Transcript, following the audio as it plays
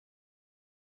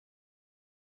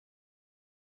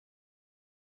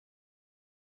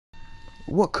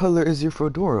What color is your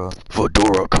fedora?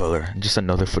 Fedora color. Just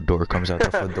another fedora comes out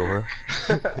the fedora.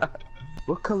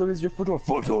 What color is your fedora?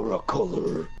 Fedora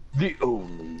color. The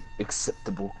only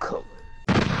acceptable color.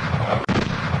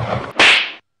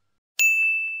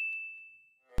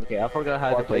 Okay, I forgot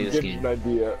how to play this game.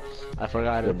 Idea. I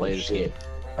forgot how to play this game.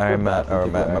 Alright, Matt.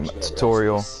 Alright, Matt.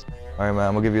 Tutorial. Alright, Matt.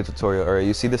 I'm gonna give you a tutorial. Alright,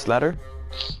 you see this ladder?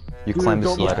 You climb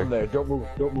this ladder. Don't move.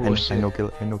 Don't move. I know kill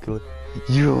it. I know kill it.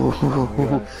 Yo,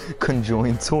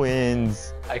 conjoined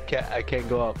twins. I can't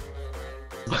go up.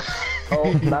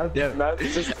 Oh, Matt's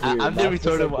just weird. I'm the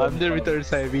retarded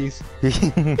Siamese.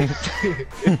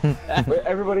 Wait,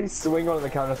 everybody swing on the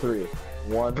count of 3.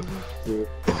 1, 2,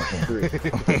 3.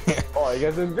 Oh, you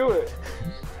guys didn't do it.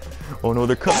 Oh no,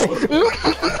 they're coming.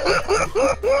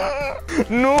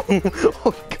 No.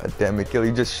 Oh god damn it, Kill.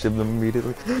 You just shivved them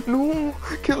immediately. No,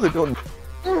 Kill it, don't.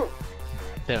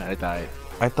 Damn, I died.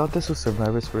 I thought this was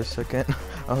Survivors for a second.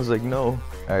 I was like, no.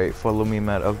 Alright, follow me,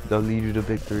 Matt. I'll lead you to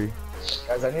victory.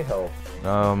 Guys, I need help.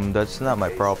 That's not my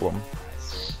problem.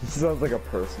 This sounds like a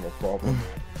personal problem.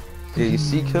 Yeah, you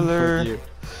see, Killer?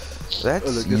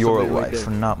 That's look, your right life,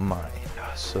 there. not mine.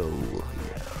 So,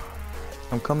 yeah.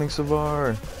 I'm coming,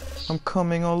 Savar. I'm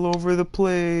coming all over the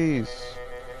place.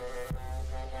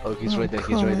 Oh, he's right there. I'm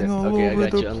He's right there. coming all Okay, I over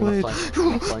got you. the I'm gonna place.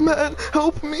 flank. Matt,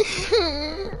 help me.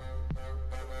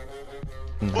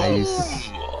 Nice.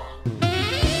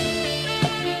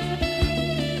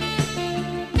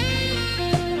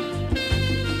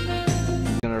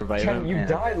 Gonna revive Ken, him. you and-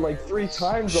 died like 3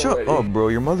 times Shut already. up, bro.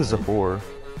 Your mother's a whore.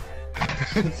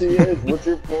 She is. What's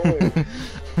your point?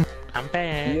 I'm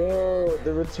back. Yo,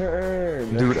 the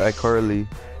return. Dude, iCarly.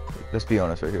 Let's be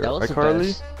honest right here. That was the iCarly?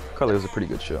 best. iCarly was a pretty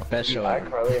good show. Best show I ever.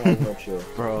 probably have no chill.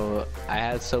 Bro, I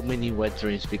had so many wet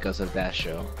dreams because of that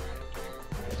show.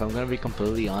 If I'm gonna be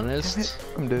completely honest,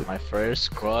 I'm dead. my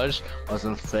first crush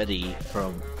wasn't Freddy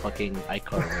from fucking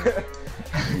iCarly.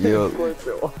 Yo, Of course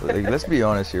it was. like, let's be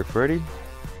honest here. Freddy,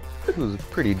 he was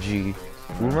pretty G.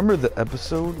 Remember the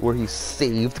episode where he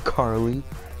saved Carly?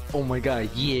 Oh my god,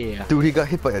 yeah. Dude, he got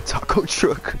hit by a taco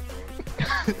truck.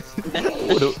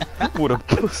 What a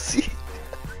pussy.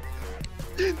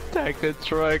 Taco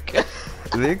truck.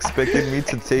 They expected me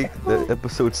to take the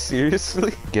episode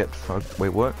seriously? Get fucked. Wait,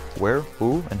 what? Where?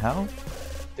 Who? And how?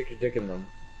 Stick your dick in them.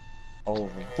 All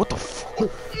of them. What the fuck?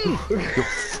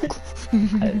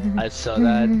 I saw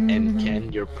that, and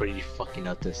Ken, you're pretty fucking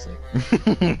autistic.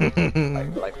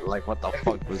 like what the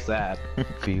fuck was that?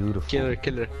 Beautiful.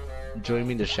 Killer, join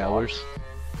me in the showers.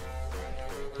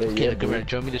 Yeah, Killer, come here,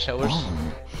 join me in the showers.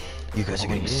 Oh, you guys are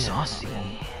getting yeah. saucy.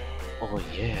 Oh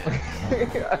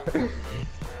yeah.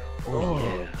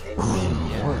 Oh,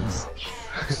 Yeah.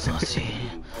 Saucy.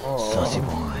 Oh. Saucy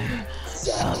boy.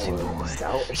 Saucy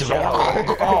boy.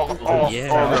 Oh yeah.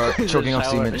 Oh god, choking off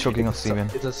Shower. semen, choking off semen.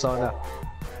 It's a sauna.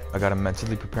 I gotta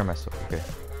mentally prepare myself, okay.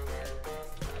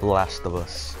 Last of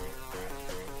Us.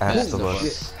 Last of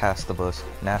Us. Hast of Us.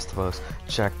 Nast of Us.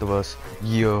 Shacked of Us.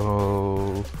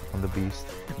 Yo. I'm the beast.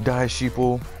 Die,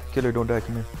 sheeple. Killer, don't die,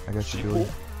 come here. I got you, Joey.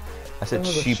 I said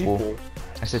sheeple.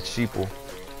 I said sheeple.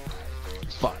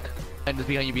 Fuck. And it's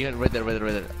behind you, right there.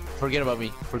 Forget about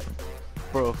me.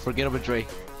 Bro, forget about Dre.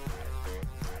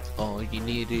 All you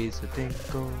need is a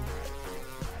dingle.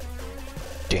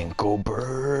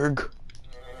 Dinkelberg.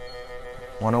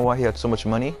 Wanna know why he had so much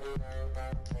money?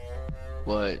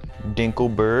 What?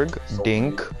 Dinkelberg.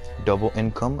 Dink. Double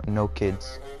income. No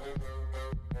kids.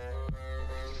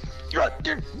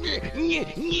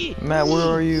 Matt, where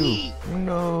are you?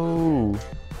 No.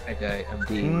 Okay, I'm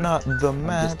dead. Not the I'm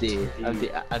Matt. just dead. I'm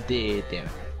dead, damn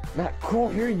it. Matt, come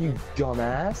over here, you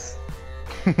dumbass.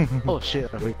 Oh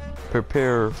shit.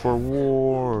 Prepare for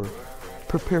war.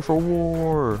 Prepare for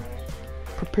war.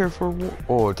 Prepare for war.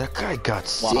 Oh, that guy got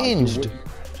singed.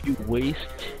 You waste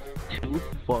 2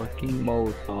 fucking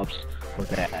Molotovs for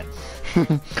that.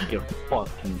 You're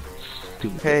fucking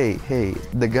stupid. Hey,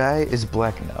 the guy is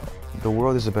black now. The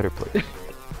world is a better place.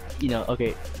 You know,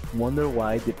 okay, wonder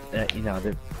why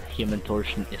the Human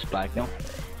Torch is black now.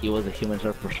 He was a Human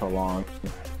Torch for so long.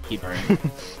 He burned.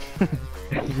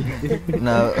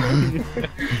 Now,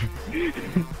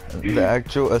 the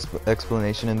actual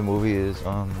explanation in the movie is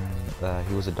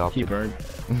he was adopted. He burned.